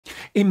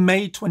In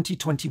May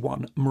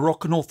 2021,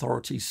 Moroccan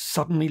authorities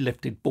suddenly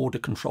lifted border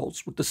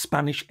controls with the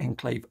Spanish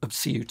enclave of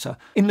Ceuta.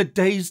 In the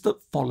days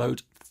that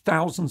followed,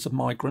 thousands of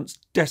migrants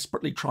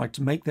desperately tried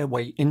to make their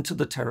way into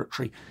the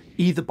territory,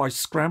 either by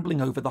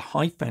scrambling over the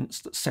high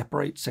fence that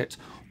separates it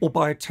or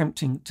by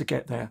attempting to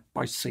get there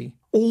by sea.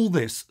 All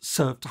this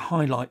served to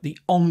highlight the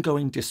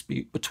ongoing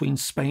dispute between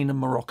Spain and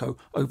Morocco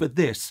over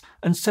this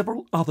and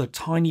several other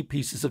tiny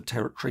pieces of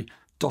territory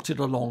dotted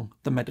along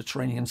the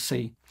Mediterranean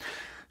Sea.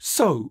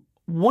 So,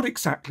 what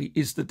exactly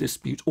is the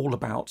dispute all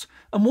about,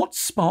 and what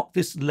sparked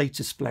this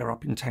latest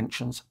flare-up in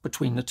tensions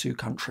between the two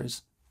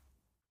countries?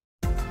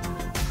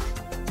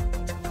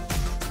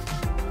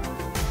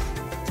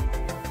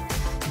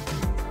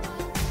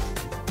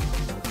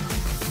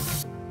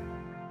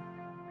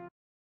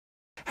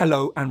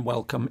 Hello and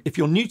welcome. If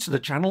you're new to the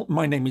channel,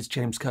 my name is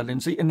James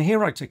Ker-Lindsay, and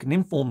here I take an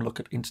informed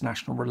look at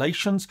international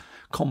relations,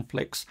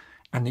 conflicts,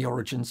 and the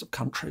origins of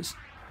countries.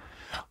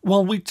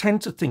 While we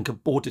tend to think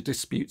of border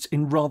disputes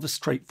in rather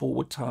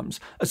straightforward terms,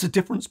 as a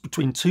difference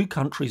between two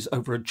countries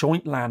over a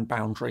joint land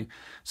boundary,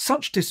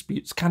 such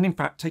disputes can in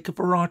fact take a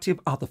variety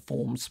of other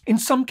forms. In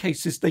some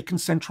cases, they can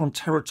centre on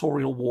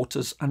territorial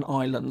waters and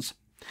islands.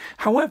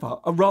 However,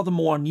 a rather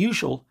more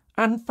unusual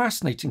and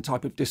fascinating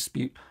type of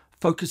dispute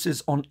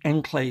focuses on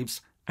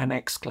enclaves and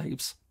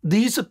exclaves.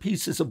 These are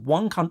pieces of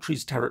one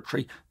country's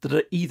territory that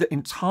are either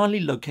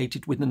entirely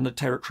located within the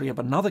territory of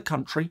another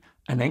country,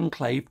 an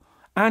enclave,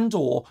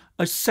 and/or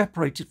are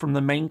separated from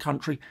the main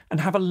country and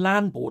have a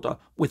land border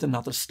with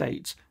another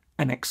state,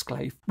 an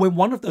exclave. Where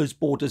one of those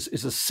borders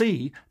is a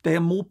sea, they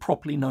are more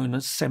properly known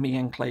as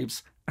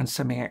semi-enclaves and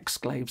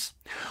semi-exclaves.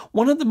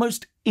 One of the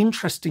most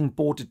interesting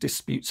border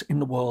disputes in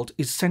the world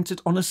is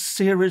centred on a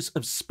series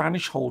of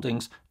Spanish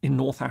holdings in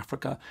North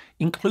Africa,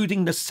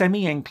 including the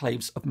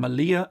semi-enclaves of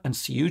Melilla and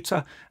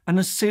Ceuta and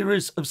a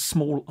series of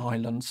small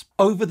islands.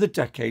 Over the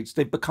decades,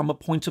 they've become a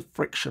point of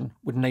friction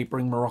with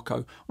neighbouring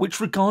Morocco,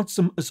 which regards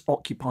them as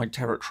occupied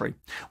territory.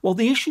 While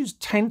the issues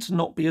tend to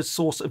not be a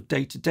source of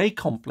day-to-day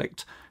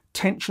conflict,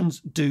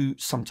 tensions do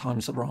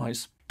sometimes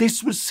arise.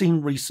 This was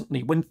seen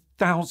recently when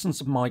thousands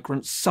of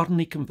migrants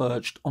suddenly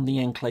converged on the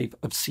enclave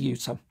of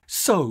Ceuta.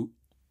 So,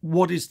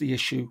 what is the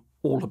issue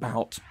all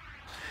about?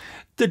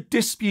 The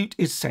dispute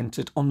is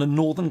centred on the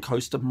northern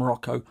coast of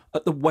Morocco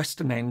at the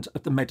western end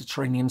of the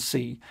Mediterranean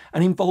Sea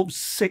and involves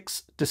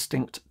 6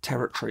 distinct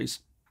territories.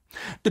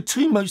 The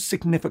two most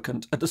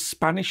significant are the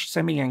Spanish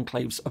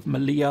semi-enclaves of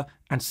Melilla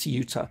and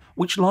Ceuta,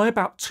 which lie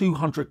about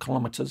 200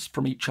 kilometres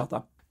from each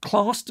other.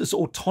 Classed as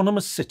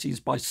autonomous cities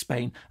by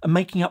Spain and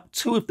making up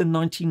 2 of the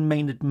 19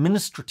 main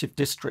administrative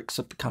districts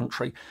of the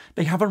country,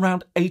 they have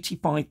around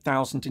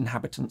 85,000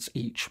 inhabitants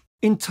each.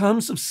 In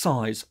terms of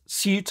size,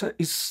 Ceuta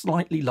is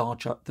slightly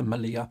larger than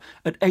Melilla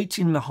at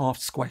 18.5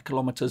 square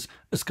kilometres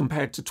as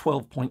compared to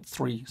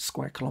 12.3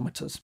 square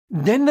kilometres.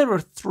 Then there are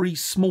 3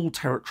 small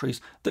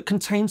territories that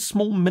contain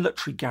small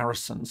military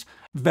garrisons: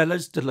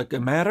 Velez de la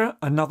Gomera,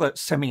 another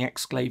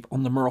semi-exclave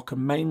on the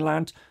Moroccan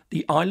mainland,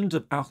 the island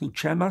of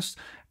Alhucemas,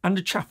 and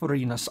the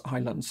Chafarinas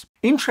Islands.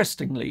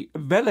 Interestingly,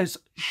 Velez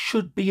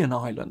should be an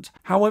island.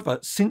 However,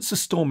 since a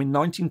storm in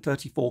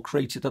 1934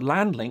 created a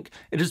land link,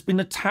 it has been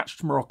attached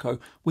to Morocco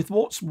with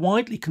what's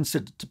widely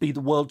considered to be the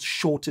world's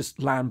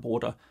shortest land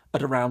border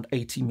at around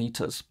 80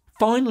 metres.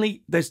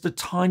 Finally, there's the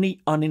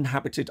tiny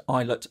uninhabited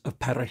islet of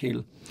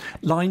Perejil,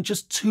 lying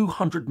just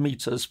 200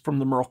 metres from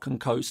the Moroccan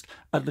coast,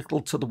 a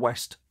little to the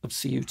west of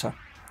Ceuta.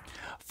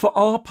 For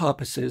our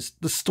purposes,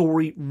 the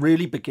story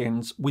really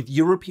begins with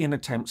European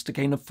attempts to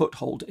gain a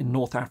foothold in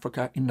North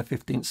Africa in the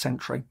 15th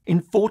century. In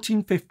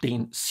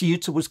 1415,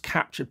 Ceuta was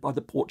captured by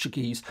the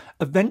Portuguese,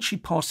 eventually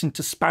passing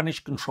to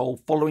Spanish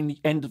control following the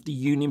end of the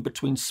union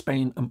between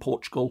Spain and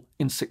Portugal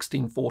in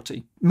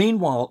 1640.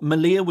 Meanwhile,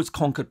 Melilla was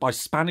conquered by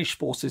Spanish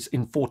forces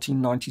in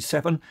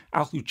 1497,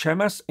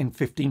 Alhucemas in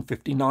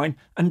 1559,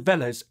 and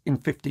Velez in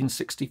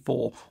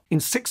 1564. In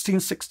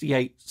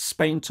 1668,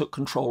 Spain took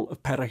control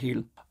of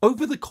Perejil.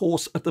 Over the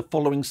course of the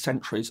following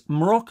centuries,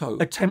 Morocco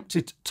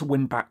attempted to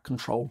win back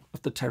control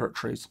of the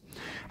territories.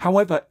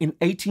 However, in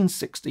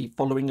 1860,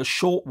 following a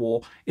short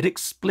war, it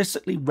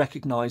explicitly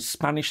recognised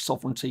Spanish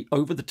sovereignty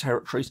over the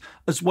territories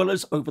as well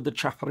as over the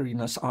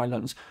Chafarinas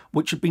Islands,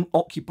 which had been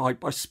occupied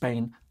by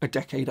Spain a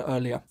decade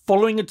earlier.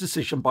 Following a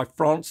decision by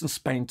France and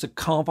Spain to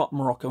carve up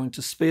Morocco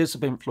into spheres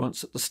of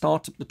influence at the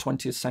start of the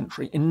 20th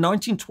century, in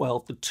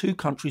 1912 the two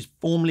countries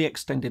formally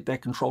extended their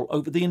control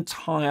over the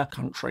entire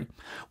country,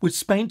 with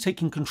Spain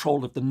taking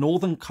control of the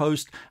northern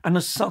coast and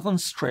a southern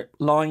strip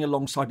lying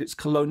alongside its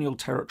colonial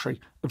territory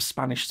of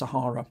Spanish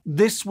Sahara.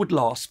 This would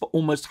last for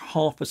almost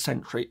half a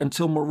century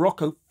until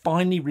Morocco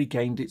finally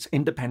regained its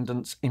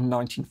independence in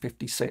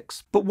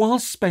 1956. But while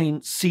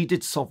Spain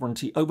ceded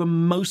sovereignty over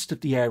most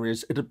of the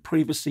areas it had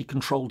previously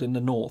controlled in the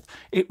north,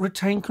 it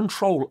retained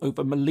control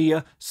over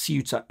Melilla,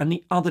 Ceuta and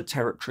the other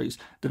territories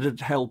that it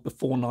had held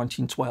before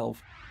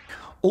 1912.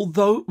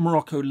 Although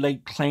Morocco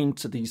laid claim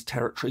to these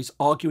territories,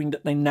 arguing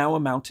that they now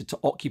amounted to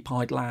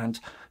occupied land,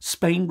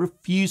 Spain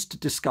refused to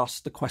discuss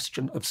the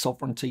question of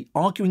sovereignty,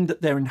 arguing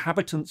that their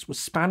inhabitants were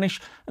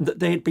Spanish and that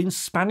they had been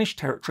Spanish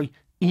territory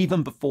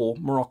even before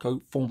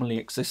Morocco formally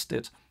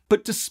existed.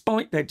 But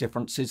despite their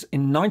differences,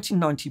 in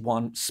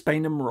 1991,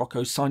 Spain and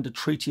Morocco signed a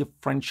treaty of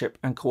friendship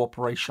and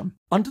cooperation.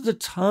 Under the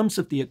terms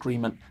of the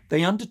agreement,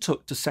 they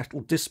undertook to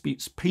settle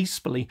disputes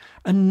peacefully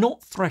and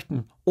not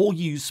threaten or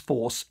use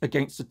force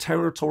against the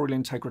territorial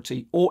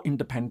integrity or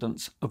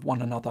independence of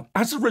one another.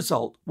 As a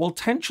result, while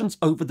tensions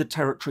over the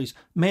territories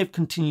may have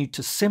continued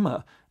to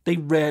simmer, they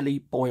rarely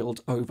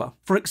boiled over.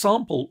 For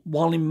example,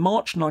 while in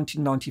March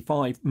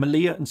 1995,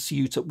 Melilla and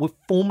Ceuta were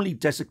formally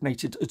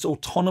designated as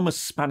autonomous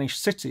Spanish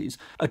cities,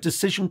 a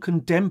decision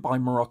condemned by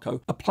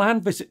Morocco, a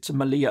planned visit to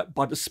Melilla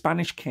by the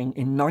Spanish king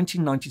in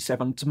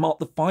 1997 to mark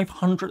the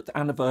 500th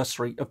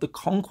anniversary of the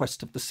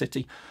conquest of the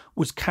city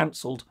was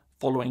cancelled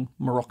following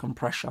Moroccan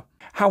pressure.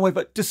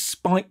 However,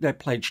 despite their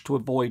pledge to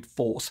avoid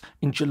force,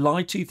 in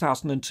July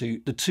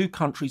 2002, the two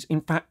countries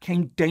in fact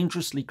came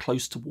dangerously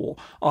close to war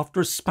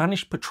after a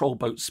Spanish patrol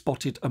boat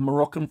spotted a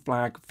Moroccan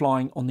flag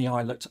flying on the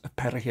islet of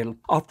Perejil.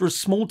 After a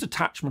small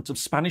detachment of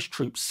Spanish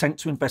troops sent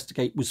to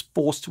investigate was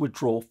forced to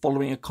withdraw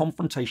following a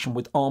confrontation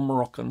with armed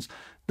Moroccans,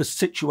 the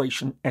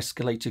situation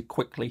escalated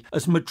quickly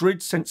as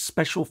Madrid sent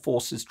special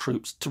forces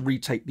troops to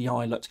retake the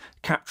islet,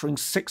 capturing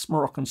 6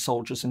 Moroccan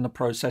soldiers in the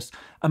process,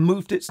 and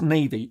moved its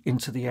navy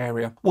into the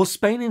area. While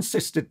Spain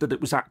insisted that it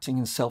was acting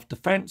in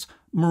self-defence,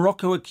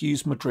 Morocco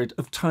accused Madrid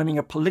of turning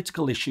a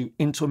political issue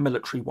into a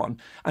military one,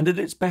 and that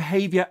its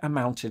behaviour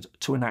amounted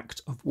to an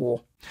act of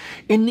war.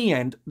 In the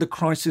end, the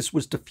crisis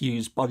was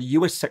diffused by the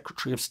US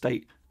Secretary of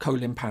State,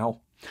 Colin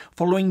Powell.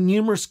 Following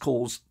numerous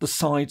calls, the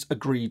sides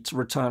agreed to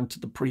return to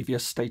the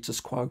previous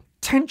status quo.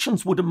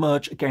 Tensions would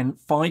emerge again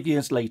 5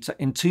 years later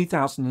in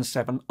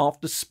 2007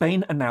 after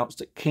Spain announced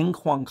that King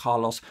Juan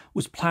Carlos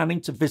was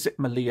planning to visit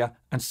Melilla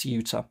and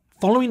Ceuta.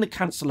 Following the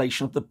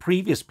cancellation of the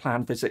previous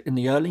planned visit in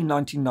the early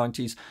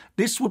 1990s,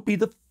 this would be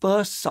the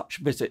first such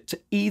visit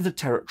to either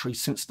territory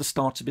since the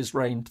start of his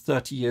reign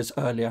 30 years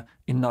earlier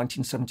in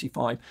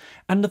 1975,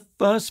 and the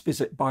first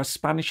visit by a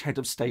Spanish head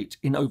of state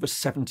in over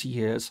 70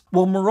 years.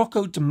 While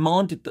Morocco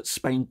demanded that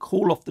Spain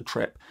call off the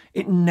trip,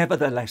 it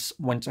nevertheless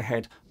went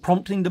ahead,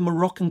 prompting the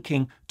Moroccan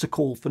king to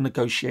call for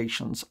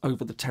negotiations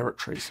over the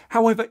territories.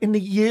 However, in the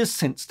years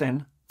since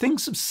then,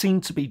 things have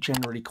seemed to be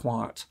generally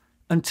quiet,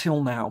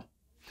 until now.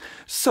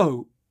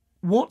 So,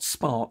 what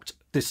sparked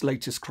this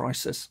latest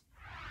crisis?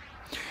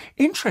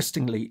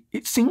 Interestingly,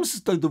 it seems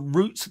as though the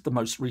roots of the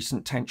most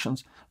recent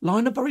tensions lie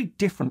in a very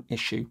different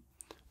issue: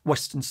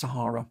 Western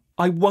Sahara.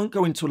 I won't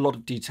go into a lot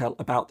of detail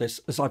about this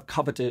as I've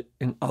covered it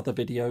in other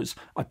videos.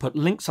 I put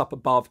links up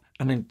above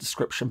and in the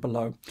description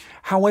below.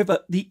 However,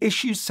 the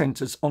issue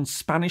centres on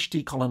Spanish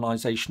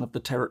decolonisation of the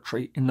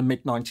territory in the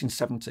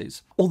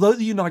mid-1970s. Although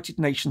the United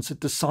Nations had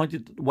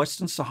decided that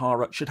Western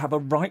Sahara should have a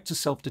right to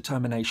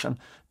self-determination,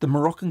 the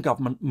Moroccan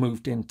government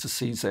moved in to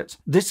seize it.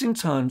 This in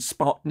turn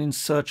sparked an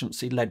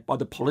insurgency led by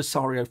the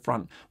Polisario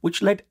Front,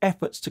 which led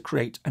efforts to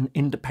create an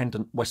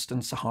independent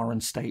Western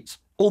Saharan state.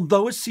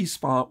 Although a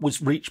ceasefire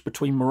was reached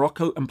between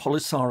Morocco and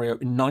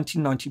Polisario in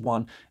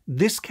 1991,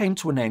 this came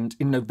to an end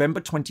in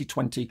November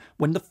 2020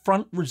 when the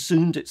front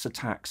resumed its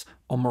attacks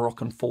on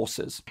Moroccan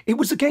forces. It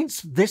was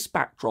against this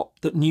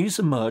backdrop that news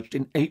emerged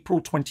in April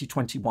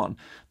 2021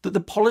 that the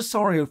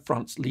Polisario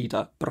Front's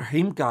leader,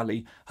 Brahim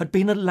Ghali, had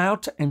been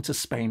allowed to enter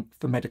Spain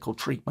for medical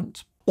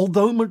treatment.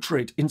 Although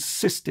Madrid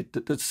insisted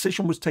that the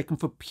decision was taken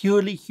for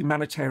purely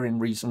humanitarian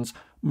reasons,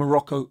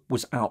 Morocco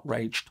was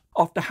outraged.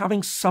 After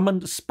having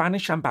summoned the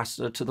Spanish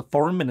ambassador to the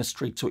foreign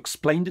ministry to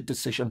explain the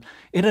decision,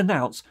 it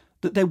announced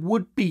that there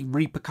would be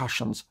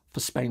repercussions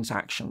for Spain's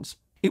actions.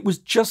 It was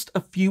just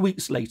a few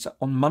weeks later,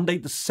 on Monday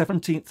the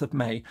 17th of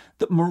May,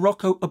 that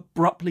Morocco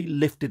abruptly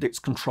lifted its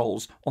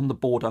controls on the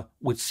border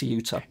with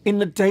Ceuta. In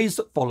the days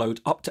that followed,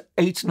 up to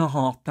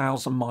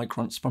 8,500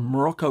 migrants from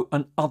Morocco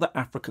and other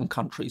African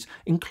countries,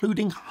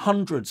 including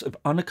hundreds of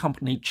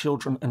unaccompanied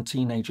children and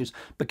teenagers,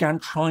 began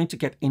trying to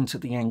get into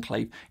the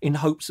enclave in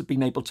hopes of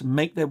being able to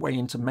make their way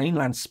into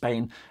mainland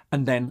Spain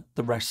and then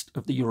the rest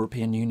of the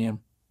European Union.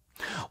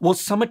 While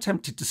some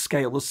attempted to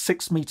scale the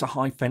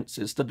 6-metre-high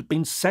fences that had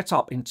been set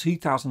up in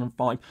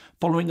 2005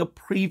 following a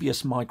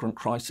previous migrant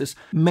crisis,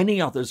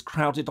 many others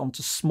crowded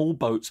onto small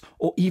boats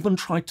or even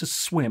tried to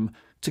swim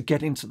to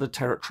get into the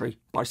territory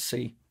by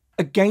sea.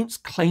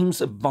 Against claims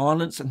of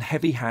violence and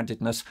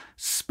heavy-handedness,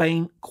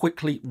 Spain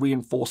quickly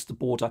reinforced the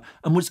border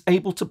and was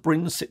able to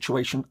bring the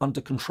situation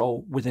under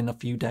control within a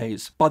few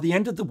days. By the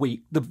end of the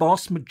week, the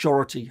vast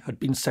majority had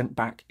been sent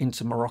back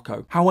into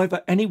Morocco.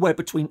 However, anywhere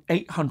between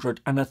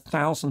 800 and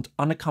 1,000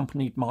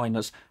 unaccompanied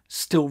minors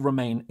still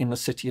remain in the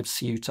city of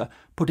Ceuta,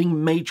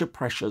 putting major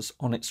pressures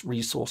on its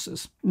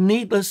resources.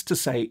 Needless to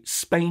say,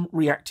 Spain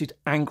reacted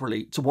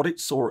angrily to what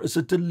it saw as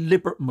a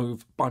deliberate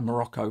move by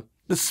Morocco.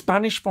 The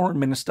Spanish foreign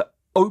minister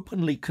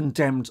openly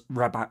condemned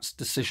Rabat's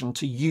decision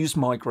to use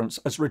migrants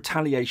as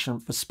retaliation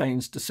for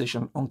Spain's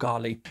decision on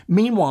Ghali.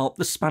 Meanwhile,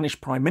 the Spanish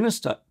Prime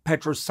Minister,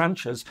 Pedro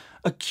Sanchez,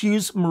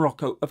 accused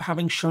Morocco of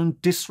having shown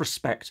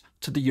disrespect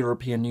to the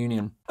European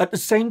Union. At the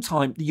same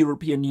time, the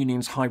European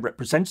Union's High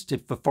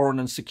Representative for Foreign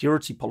and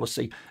Security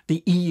Policy,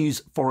 the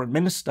EU's Foreign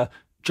Minister,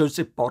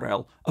 Josep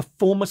Borrell, a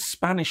former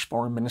Spanish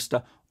foreign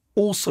minister,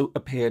 also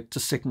appeared to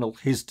signal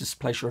his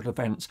displeasure at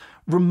events,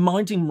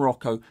 reminding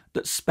Morocco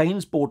that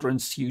Spain's border in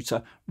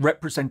Ceuta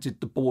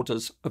represented the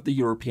borders of the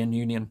European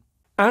Union.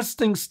 As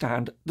things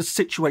stand, the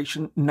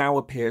situation now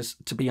appears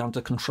to be under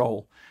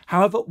control.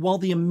 However, while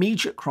the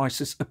immediate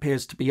crisis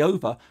appears to be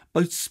over,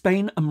 both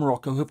Spain and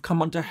Morocco have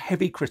come under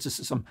heavy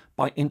criticism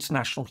by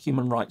international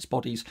human rights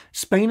bodies.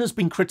 Spain has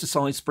been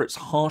criticised for its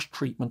harsh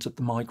treatment of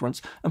the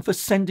migrants and for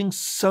sending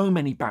so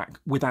many back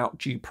without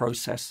due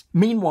process.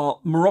 Meanwhile,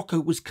 Morocco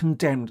was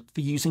condemned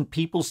for using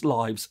people's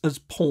lives as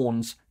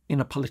pawns in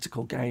a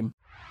political game.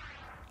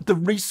 The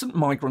recent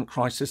migrant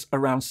crisis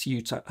around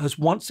Ceuta has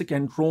once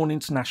again drawn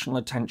international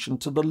attention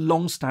to the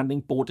long-standing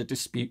border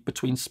dispute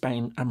between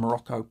Spain and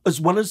Morocco. As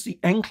well as the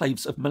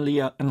enclaves of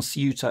Melilla and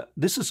Ceuta,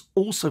 this has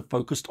also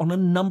focused on a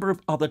number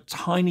of other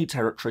tiny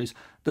territories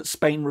that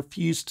Spain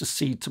refused to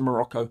cede to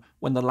Morocco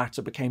when the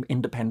latter became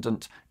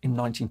independent in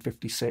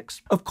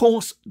 1956. Of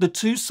course, the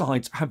two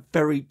sides have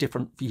very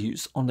different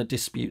views on the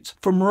dispute.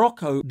 For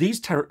Morocco, these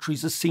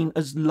territories are seen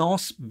as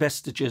last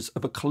vestiges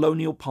of a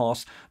colonial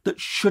past that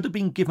should have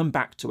been given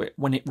back to it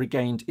when it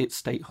regained its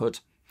statehood.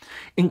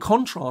 In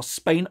contrast,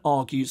 Spain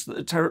argues that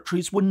the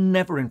territories were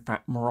never in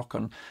fact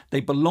Moroccan.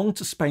 They belonged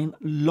to Spain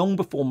long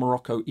before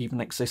Morocco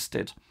even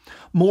existed.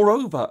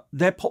 Moreover,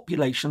 their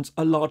populations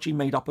are largely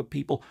made up of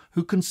people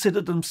who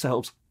consider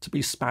themselves to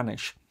be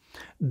Spanish.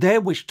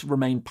 Their wish to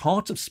remain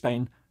part of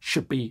Spain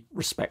should be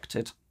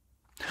respected.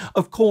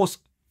 Of course,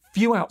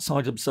 few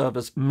outside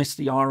observers miss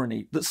the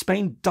irony that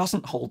Spain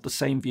doesn't hold the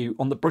same view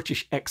on the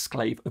British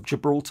exclave of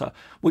Gibraltar,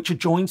 which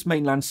adjoins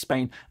mainland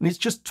Spain and is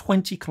just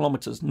 20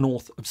 kilometres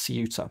north of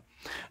Ceuta.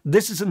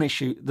 This is an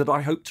issue that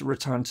I hope to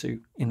return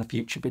to in a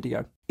future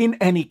video. In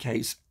any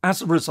case,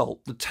 as a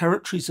result, the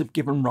territories have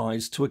given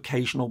rise to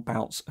occasional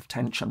bouts of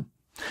tension.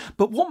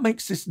 But what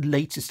makes this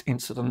latest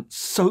incident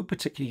so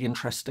particularly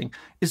interesting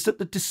is that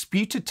the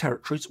disputed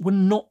territories were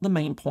not the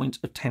main point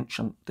of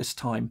tension this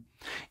time.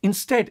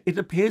 Instead, it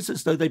appears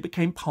as though they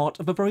became part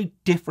of a very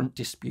different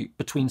dispute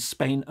between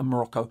Spain and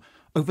Morocco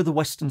over the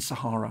Western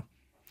Sahara.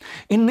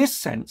 In this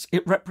sense,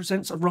 it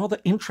represents a rather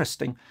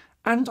interesting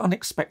and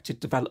unexpected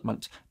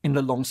development in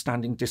the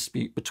long-standing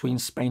dispute between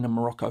Spain and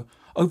Morocco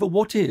over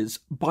what is,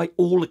 by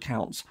all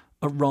accounts,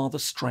 a rather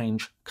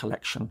strange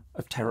collection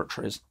of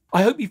territories.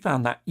 I hope you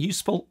found that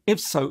useful. If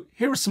so,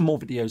 here are some more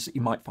videos that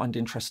you might find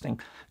interesting.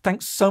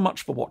 Thanks so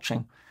much for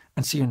watching,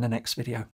 and see you in the next video.